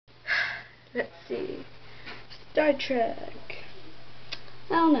Let's see. Star Trek.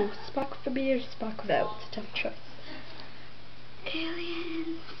 I don't know. Spock with a beard, Spock without. It's a tough choice.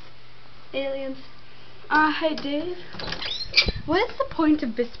 Aliens. Aliens. Hey Dave. What is the point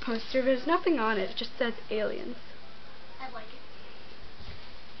of this poster? There's nothing on it. It just says aliens. I like it.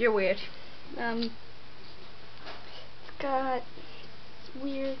 You're weird. It's got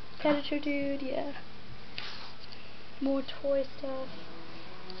weird predator dude, yeah. More toy stuff.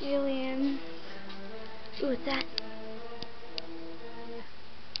 Aliens. Ooh, what's that?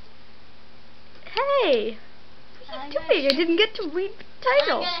 Hey! What are you doing? I didn't get to read the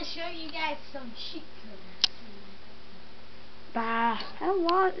title. I'm gonna show you guys some cheat codes. Bah, I don't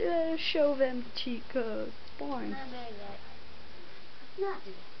want to show them cheat codes. Boring. Not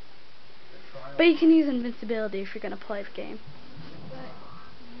do that. But you can use invincibility if you're gonna play the game. But,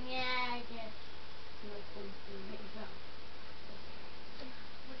 yeah, I guess. No point in it.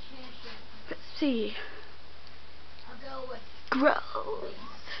 Which hand should Let's see. I'll go with Gross.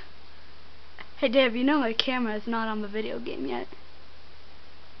 Hey Dave, you know my camera is not on the video game yet.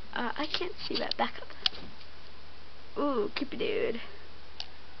 I can't see that. Back up. Ooh, creepy dude.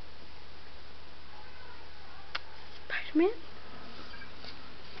 Spider-Man?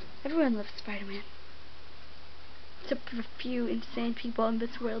 Everyone loves Spider-Man. Except for the few insane people in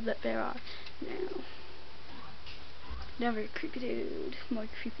this world that there are now. Never creepy dude. More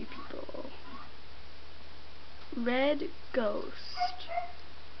creepy people. Red Ghost.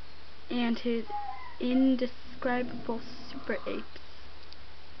 And his indescribable super apes.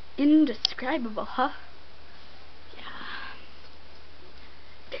 Indescribable, huh? Yeah.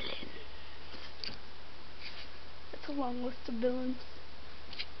 Villains. That's a long list of villains.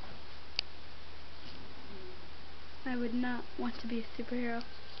 I would not want to be a superhero.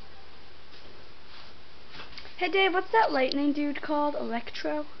 Hey Dave, what's that lightning dude called?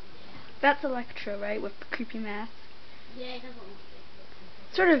 Electro? That's Electro, right? With the creepy mask. Yeah, it doesn't look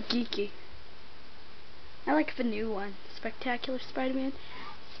good. Sort of geeky. I like the new one. Spectacular Spider-Man.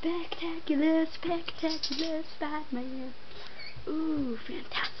 Spectacular, spectacular Spider-Man. Ooh,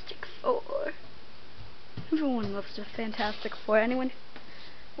 Fantastic Four. Everyone loves the Fantastic Four. Anyone?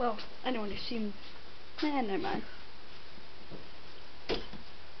 Well, anyone who's seen... never mind.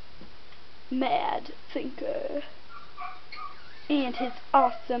 Mad Thinker. And his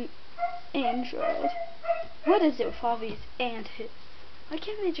awesome android. What is it with all these and his? Why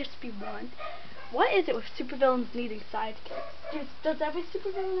can't they just be one? What is it with supervillains needing sidekicks? Does every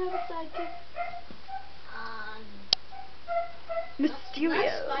supervillain have a sidekick? Mysterio.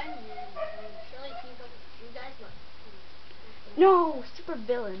 That's Spider-Man. Surely people, you guys look. No,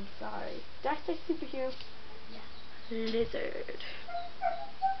 supervillain, sorry. Did I say superhero? Yeah. Lizard.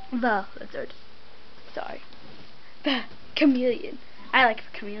 The lizard. Sorry. The chameleon. I like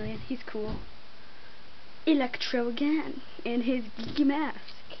the chameleon. He's cool. Electro again. In his geeky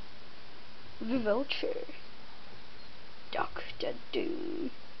mask. The Vulture. Doctor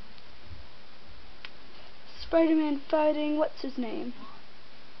Doom. Spider-Man fighting, what's his name?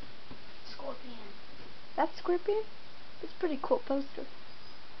 Scorpion. That's Scorpion? It's a pretty cool poster.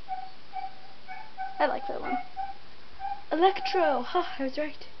 I like that one. Electro! Huh, I was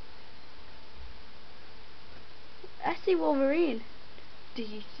right. I see Wolverine. Do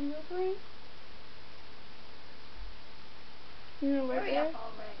you see Wolverine? You know where Hurry they are? up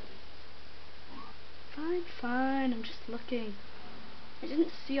already. Fine, fine, I'm just looking. I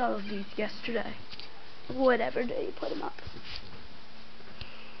didn't see all of these yesterday. Whatever day you put them up.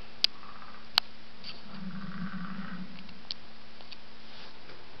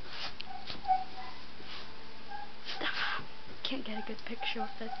 Can't get a good picture of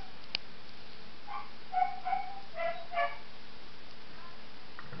this.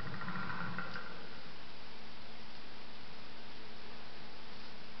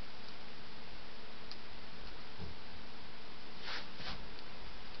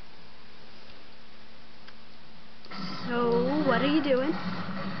 So, what are you doing?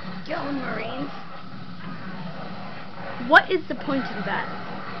 Going Marines. What is the point of that?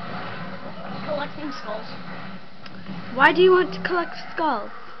 Collecting skulls. Why do you want to collect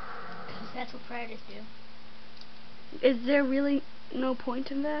skulls? Because that's what predators do. Is there really no point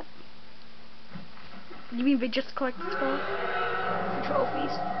in that? You mean they just collect skulls? For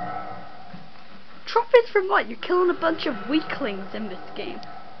trophies. Trophies from what? You're killing a bunch of weaklings in this game.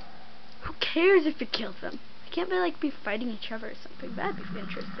 Who cares if you kill them? Can't they like be fighting each other or something? That'd be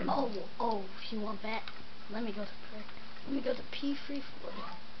interesting. Oh, if you want that, let me go to P3 for you.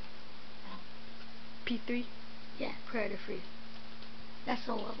 P3? Yeah, predator free. That's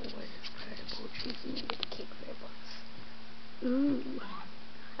the level where there's predator poultry and you get the cake for your bucks. Ooh.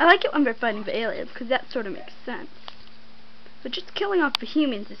 I like it when they're fighting the aliens, because that sort of makes sense. But just killing off the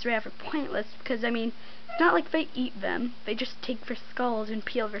humans is rather pointless, because, I mean, it's not like they eat them. They just take their skulls and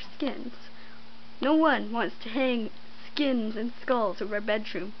peel their skins. No one wants to hang skins and skulls over their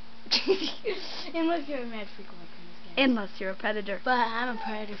bedroom. Unless you're a mad freak like this guy. Unless you're a predator. But I'm a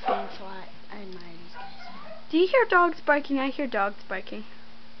predator fan, so I admire these guys. Do you hear dogs barking? I hear dogs barking.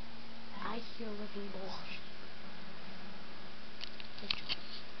 I hear living bulls.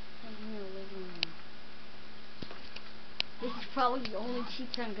 This is probably the only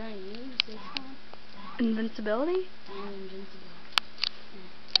cheats I'm gonna use this one. Invincibility? And invincibility.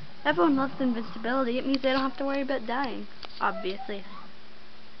 Everyone loves invincibility. It means they don't have to worry about dying. Obviously.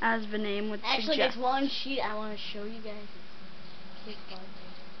 As the name would Actually, suggest. there's one cheat I want to show you guys. Kick bug.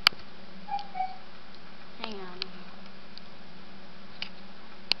 Hang on.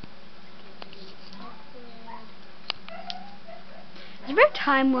 Is there a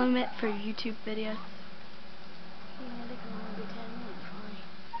time limit for YouTube videos?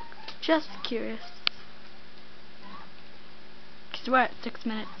 Just curious. Because we're at 6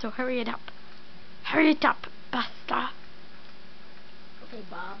 minutes, so hurry it up. Hurry it up, basta. Okay,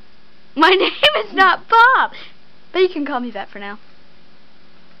 Bob. My name is not Bob! But you can call me that for now.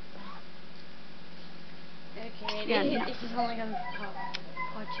 Okay, Yeah, this is only going to be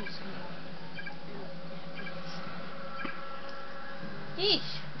part 2 soon. Jeez,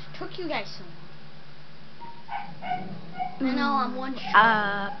 it took you guys so long. I know, I'm one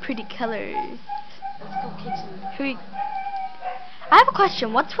shot. Pretty colors. Let's go kick some. I have a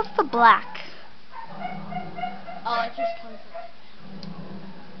question. What's with the black? Oh, it's just colors.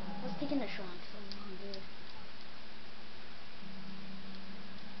 I was taking the shrunk so long, dude.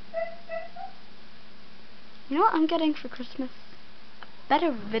 You know what I'm getting for Christmas? A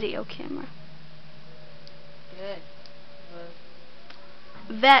better video camera. Good.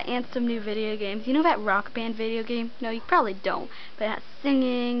 That and some new video games. You know that Rock Band video game? No, you probably don't. But it has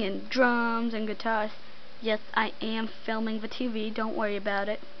singing and drums and guitars. Yes, I am filming the TV. Don't worry about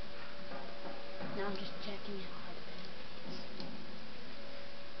it. No, I'm just checking out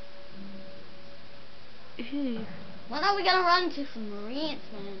how to. Ew. When are we gonna run into some Marines,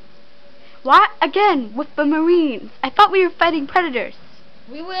 man? What? Again, with the Marines. I thought we were fighting predators.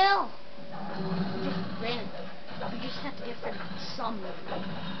 We will. We just ran. We just have to get rid of some.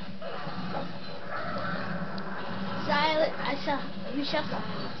 Silent. You shall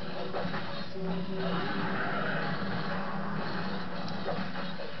silence.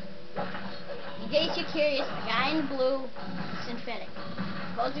 In case you're curious, the guy in blue is synthetic.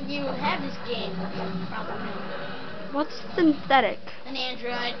 Those of you who have this game probably know. What's synthetic? An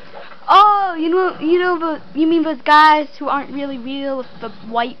android. Oh, you mean those guys who aren't really real with the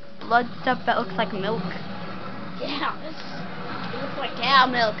white blood stuff that looks like milk? Yeah, it looks like cow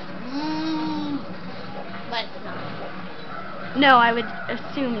milk. But no. No, I would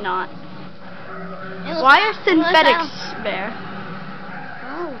assume not. Why are synthetics there?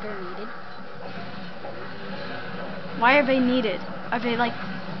 Oh, they're needed. Why are they needed? Are they like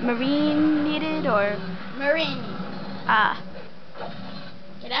marine needed or? Marine needed. Ah.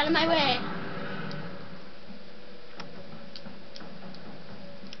 Get out of my way.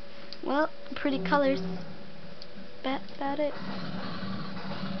 Well, pretty colors. That's about it.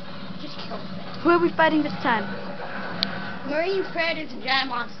 Just kill them. Who are we fighting this time? Marine predators and giant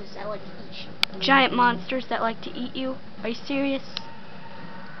monsters that like to eat you. Giant monsters that like to eat you? Are you serious?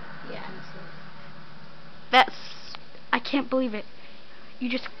 Yeah, I'm That's... I can't believe it. You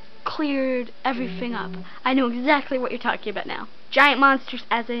just cleared everything up. I know exactly what you're talking about now. Giant monsters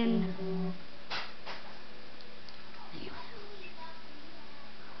as in...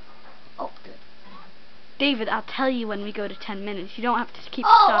 Oh, good. David, I'll tell you when we go to 10 minutes. You don't have to keep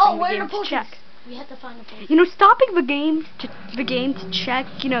stopping the game to check. We have to find the potions. You know, stopping the game to check,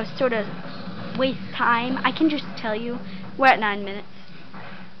 sort of waste time. I can just tell you, we're at 9 minutes.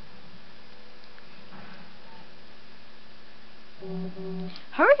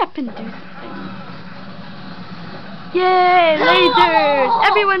 Hurry up and do something. Yay, lasers!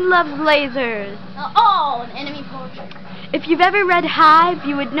 Everyone loves lasers. Oh, an enemy poacher. If you've ever read Hive,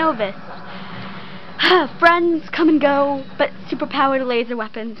 you would know this. Friends come and go, but superpowered laser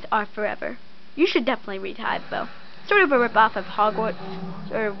weapons are forever. You should definitely read Hive, though. Sort of a ripoff of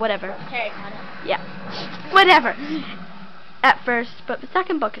Hogwarts, or whatever. Harry Potter. Yeah, whatever. At first, but the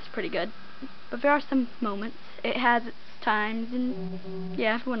second book is pretty good. But there are some moments. It has its times, and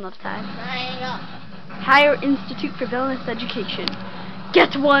yeah, everyone loves Hive. Signing up. Higher Institute for Villainous Education.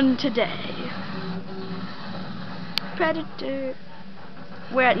 Get one today. Predator.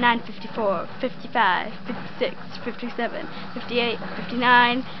 We're at 9:54, 55, 56, 57, 58,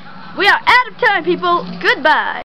 59. We are out of time, people. Goodbye.